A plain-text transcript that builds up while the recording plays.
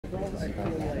Coming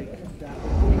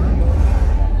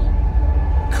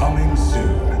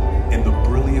soon in the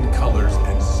brilliant colors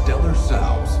and stellar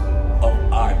sounds of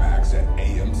IMAX at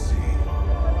AMC.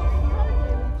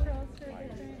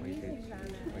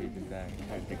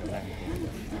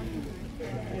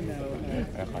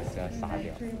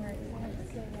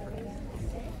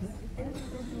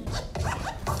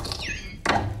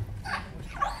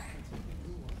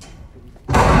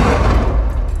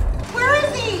 Where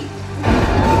is he?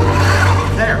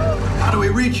 There. How do we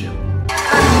reach him?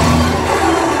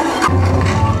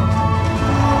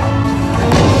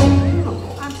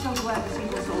 I'm so glad to see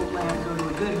this old lad go to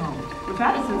a good home. We've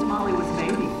had it since Molly was a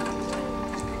baby.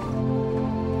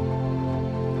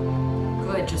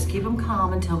 Good, just keep him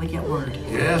calm until we get word.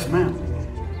 Yes, ma'am.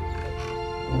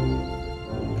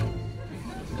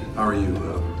 How are you,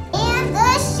 And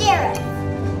the sheriff.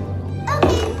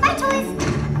 Okay, bye, toys.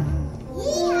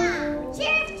 Yeehaw!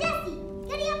 Sheriff Jesse,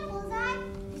 giddy up, bullseye.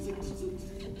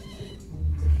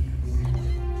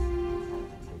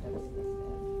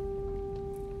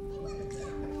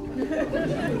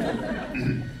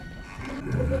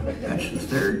 That's the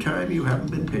third time you haven't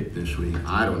been picked this week.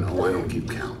 I don't know. I don't keep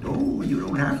count. Oh, you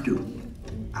don't have to.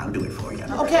 I'll do it for you.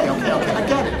 Okay. I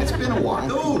get it. It's been a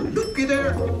while. Oh, looky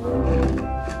there.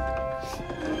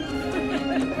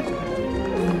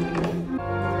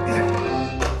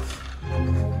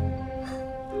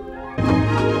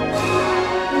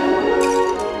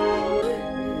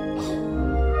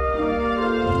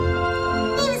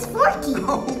 Name is Forky.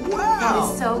 Oh, wow. That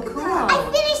is so cool. I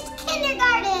finished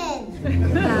kindergarten.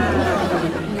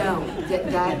 No,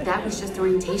 that was just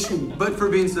orientation. But for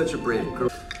being such a brave girl.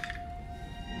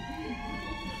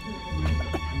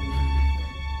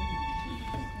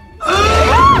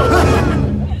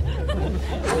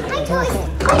 Hi, toys.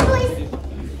 Hi, toys.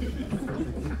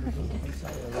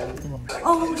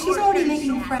 Oh, she's already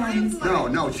making friends.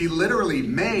 No, she literally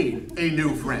made a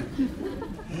new friend.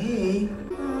 Hey.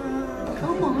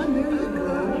 Come on, there you go.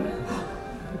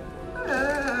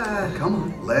 Come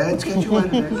on, let's get you out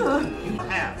of there. You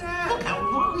have. Look how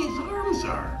long his arms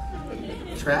are.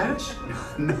 Trash?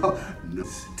 No.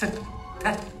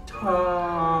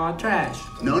 Trash.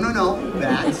 No.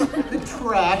 That's the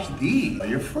trash. These are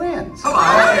your friends.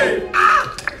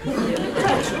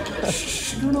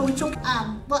 No, it's okay.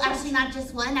 Well, actually, not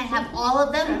just one. I have all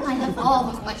of them. I have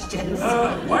all the questions.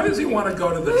 Why does he want to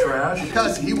go to the trash?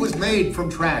 Because he was made from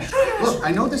trash. Look,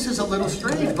 I know this is a little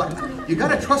strange, but you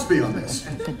gotta trust me on this.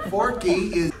 Forky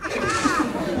is...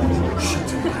 Shut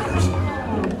your ears.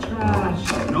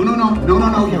 No.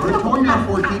 You're a toy now,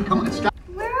 Forky. Come on, stop.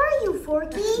 Where are you,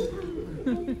 Forky?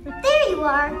 There you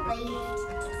are.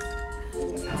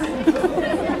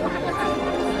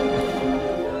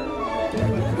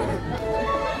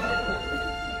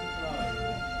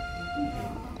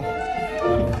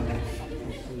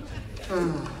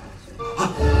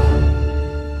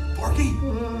 Forky?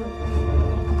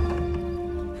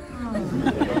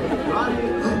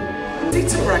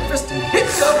 Pizza breakfast. Hit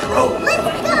the road. Let's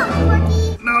go,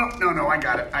 Forky. No, I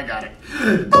got it.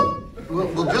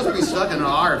 We'll just be stuck in an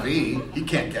RV. He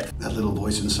can't get... That little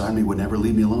voice inside me would never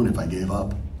leave me alone if I gave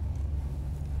up.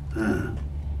 Who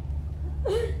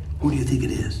do you think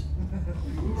it is?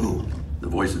 Who? The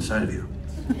voice inside of you.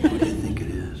 Who do you think it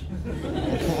is?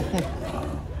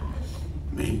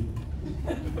 Me?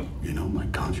 You know, my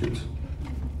conscience.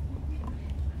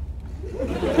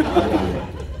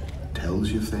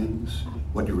 Tells you things,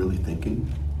 what you're really thinking.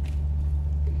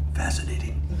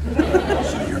 Fascinating.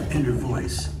 So your inner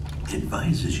voice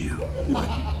advises you.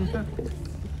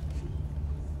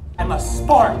 I'm a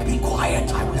sport. Be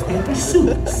quiet. I was there for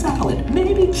soup, salad,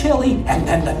 maybe chili, and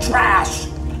then the trash.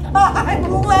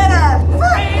 I'm litter.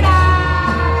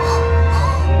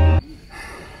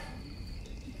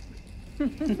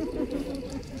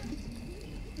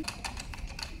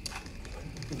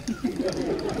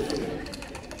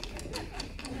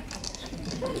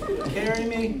 Carry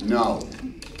me? No.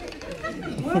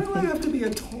 Why do I have to be a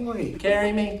toy?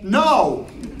 Carry me? No!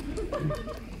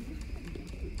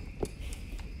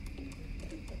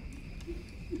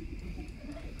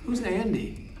 Who's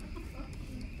Andy?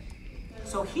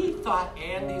 So he thought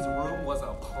Andy's room was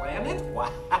a planet?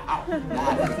 Wow,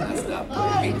 that is messed up.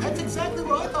 Hey, that's exactly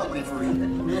what I thought when it first.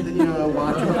 Well, then you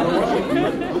watch him grow up.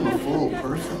 I'm a full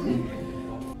person.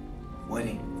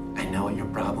 Woody, I know what your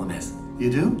problem is.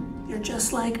 You do? You're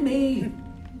just like me.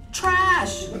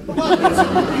 Trash! What?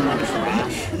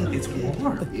 Trash? It's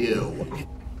warm. Ew.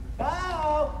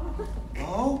 Oh!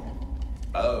 Oh?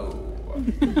 Oh.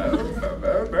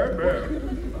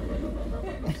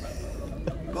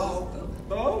 Bo.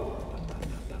 Bo?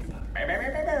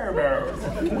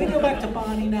 Can we go back to Bob?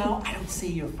 funny now? I don't see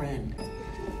your friend.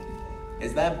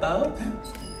 Is that Bo?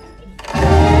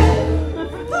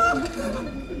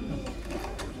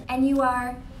 And you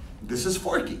are? This is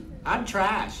Forky. I'm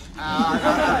Trash.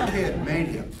 Kid,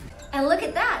 Mania. And look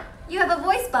at that. You have a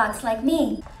voice box like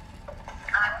me.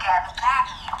 I'm Gabby Cat,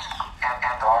 and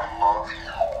I love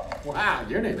you. Wow,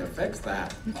 you need to fix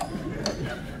that.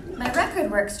 My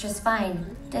record works just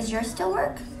fine. Does yours still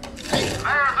work? There's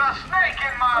a snake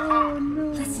in my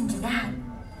boot. Listen to that.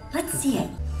 Let's see it.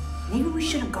 Maybe we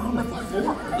should have gone with the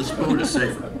fork. This boot is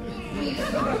safer.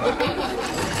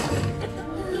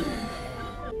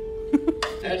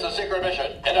 It's a secret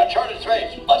mission in uncharted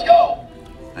space. Let's go!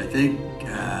 I think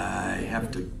I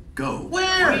have to go.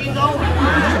 Where are you going?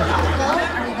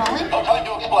 Are we going? No time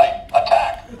to explain.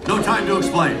 Attack! No time to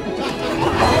explain.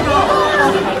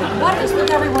 What is with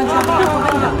everyone jumping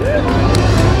out the window?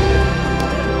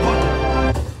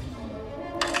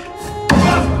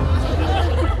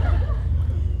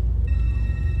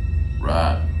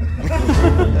 Right. Be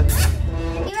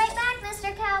right back, Mr.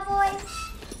 Cowboy.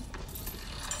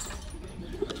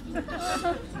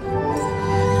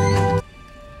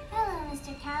 Hello,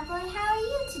 Mr. Cowboy. How are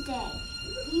you today?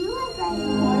 You have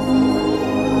riding horses.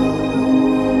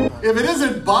 If it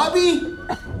isn't Bobby,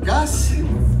 Gus,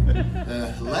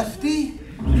 Lefty.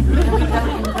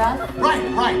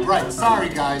 Right. Sorry,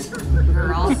 guys.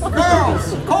 Girls.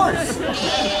 Girls, of course.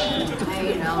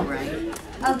 I know, right?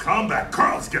 Combat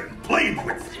Carl's getting played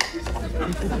with.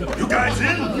 You guys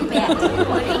in? You bet.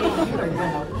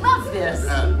 Love this.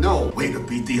 No. Way to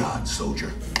beat the odds,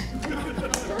 soldier.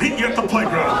 Meet you at the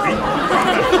playground, Pete.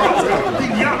 Combat Carl's got a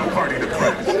piano party to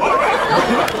crash. All right.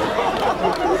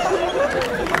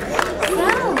 So,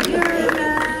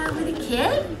 you're with a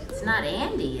kid? It's not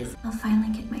Andy, is it? I'll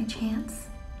finally get my chance.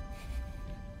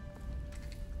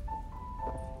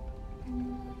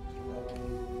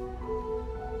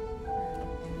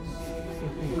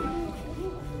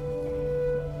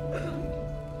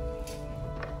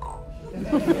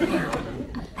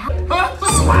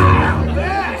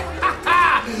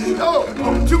 Oh,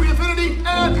 to infinity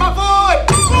and my void!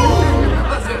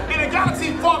 Listen, in a galaxy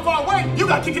far, far away, you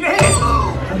got kicked in the head!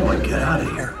 How do I get out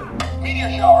of here? Meteor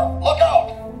shower. Look out!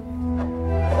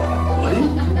 Buddy?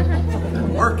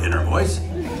 Didn't work, inner voice.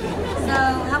 So,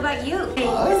 how about you?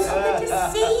 It's so good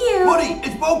to see you. Buddy,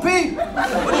 it's Bo Peep!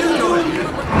 What are you doing here?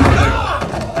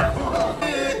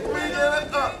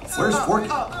 Where's Forky?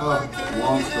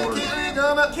 Long story.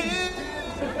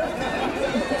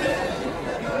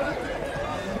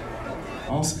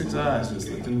 All six eyes just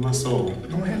looked into my soul.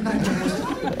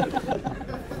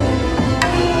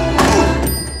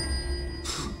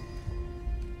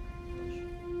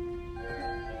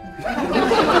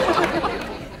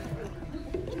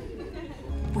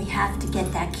 We have to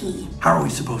get that key. How are we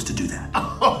supposed to do that?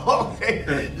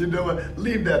 Okay, you know what?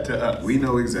 Leave that to us. We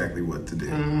know exactly what to do.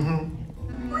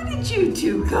 Where did you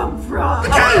two come from?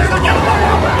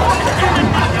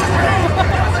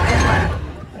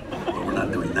 Well, we're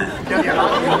not doing that. Good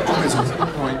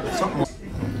point. Something more.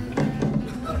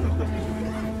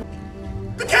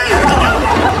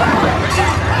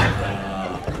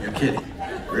 You're kidding.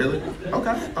 Really?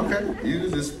 Okay. You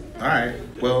just. All right.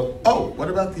 Well, oh, what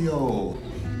about the old.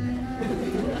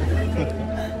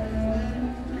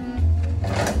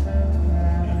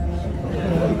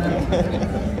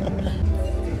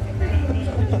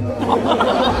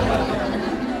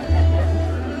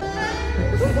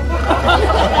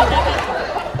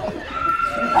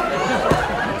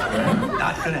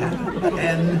 Not gonna happen.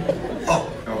 N-O.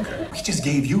 Okay. We just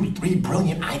gave you 3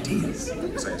 brilliant ideas.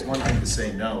 So it's one thing to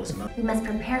say no, it's not. We must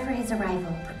prepare for his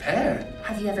arrival. Prepared?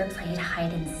 Have you ever played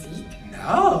hide and seek?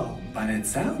 No, but it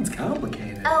sounds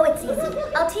complicated. Oh, it's easy.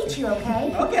 I'll teach you,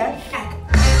 okay? Okay.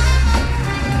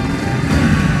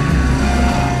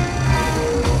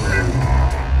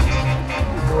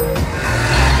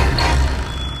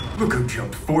 Look who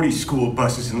jumped 40 school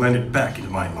buses and landed back into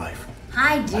my life.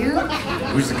 Hi, Duke.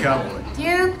 Who's the cowboy?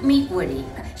 Duke, meet Woody.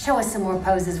 Show us some more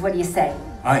poses. What do you say?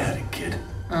 I had a kid,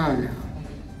 Oh, no.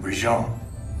 Rajan.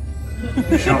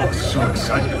 Rajan was so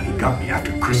excited when he got me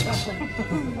after Christmas.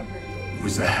 It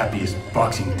was the happiest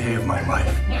Boxing Day of my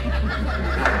life.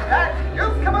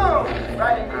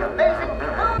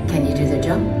 Can you do the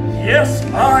jump? Yes,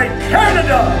 I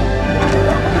Canada!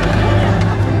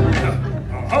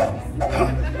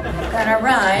 Got a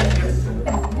ride.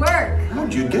 Work.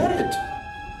 How'd you get it?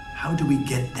 How do we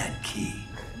get that key?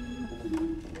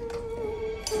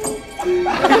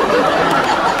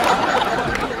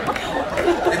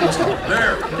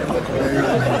 There.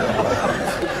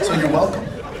 So you're welcome.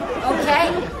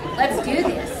 Okay, let's do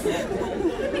this.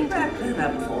 Think back to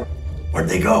that before. Where'd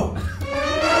they go?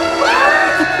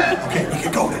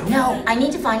 I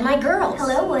need to find my girls.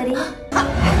 Hello, Woody.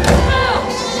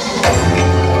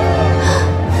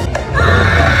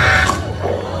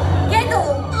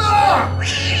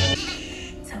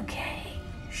 It's okay.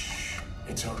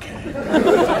 It's okay.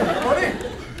 Buddy!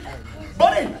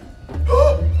 Buddy!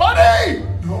 Buddy!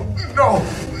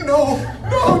 No.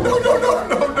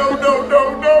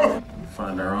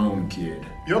 Find our own kid.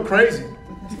 You're crazy.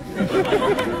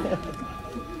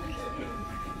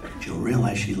 She'll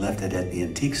realize she left it at the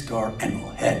antique store and will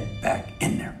head back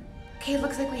in there. Okay,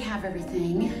 looks like we have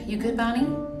everything. You good, Bonnie?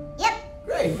 Yep.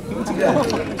 Great. What you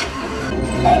got?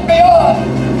 Let me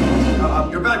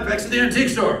off! Your backpack's in the antique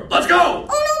store. Let's go!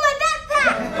 Oh no, my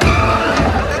backpack!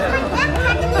 That's my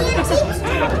backpack in the antique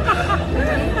store.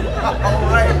 All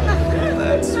right.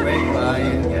 Let's swing by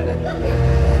and get it.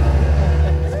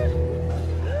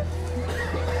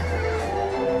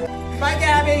 Goodbye,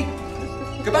 Gabby.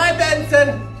 Goodbye,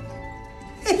 Benson.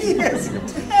 He is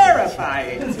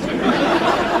terrifying.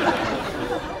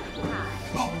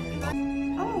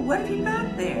 Oh, what have you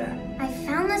got there? I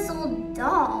found this old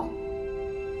doll.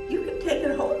 You can take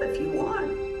it home if you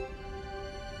want.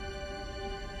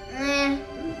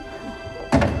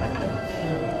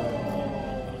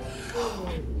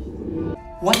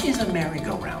 What is a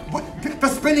merry-go-round? What? The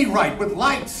spinning ride with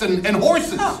lights and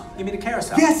horses. Oh, you mean a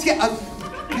carousel? Yes, carousel.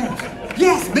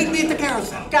 Yes, meet me at the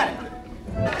carousel. Got it.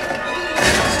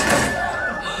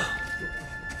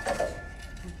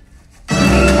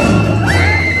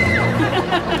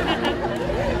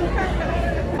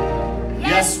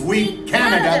 Yes, we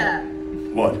Canada.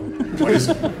 What? What is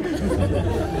it?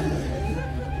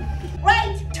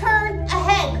 Right, turn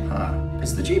ahead.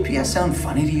 Does the GPS sound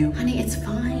funny to you? Honey, it's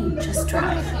fine. Just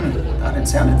drive. Thought it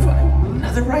sounded funny.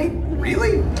 Another right?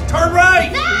 Really? Turn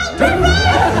right! No, turn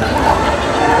right!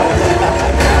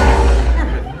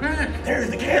 There's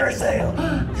the carousel.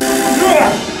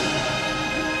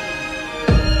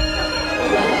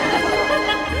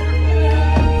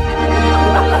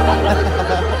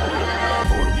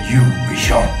 For you,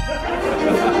 Richard.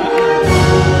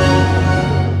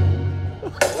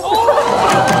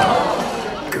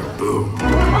 Kaboom.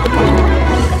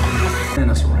 Turn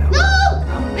us around. No!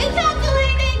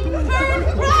 Recalculating! Turn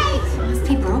right! Must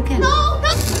be broken. No!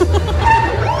 This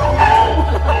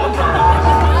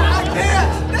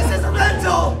is a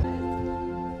rental!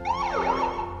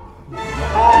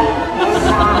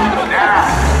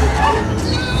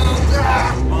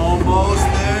 Almost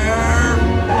there.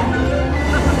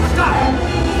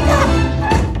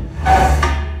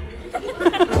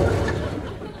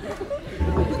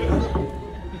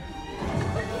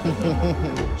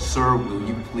 Sir, will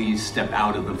you please step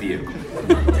out of the vehicle?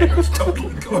 It's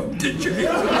totally going to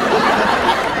jail.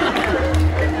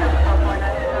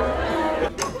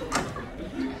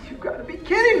 You've got to be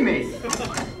kidding me.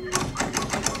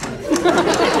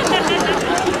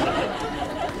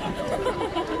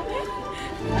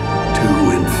 To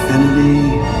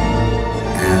infinity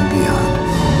and beyond.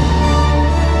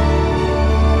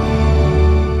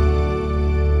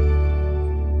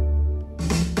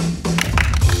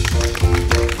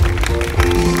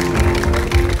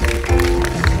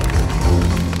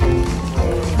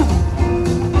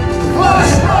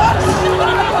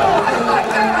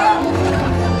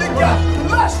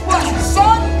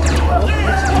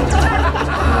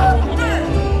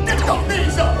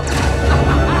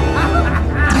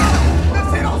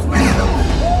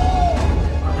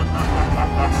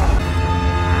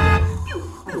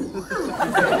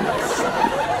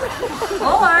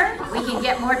 Or we can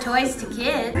get more toys to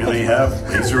kids. Really have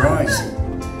laser eyes.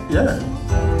 Yeah.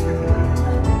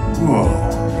 Whoa.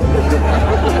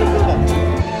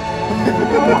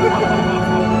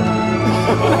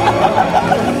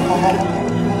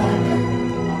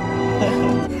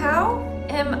 How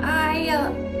am I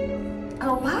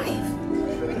alive?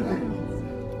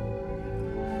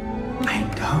 I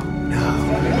don't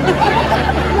know.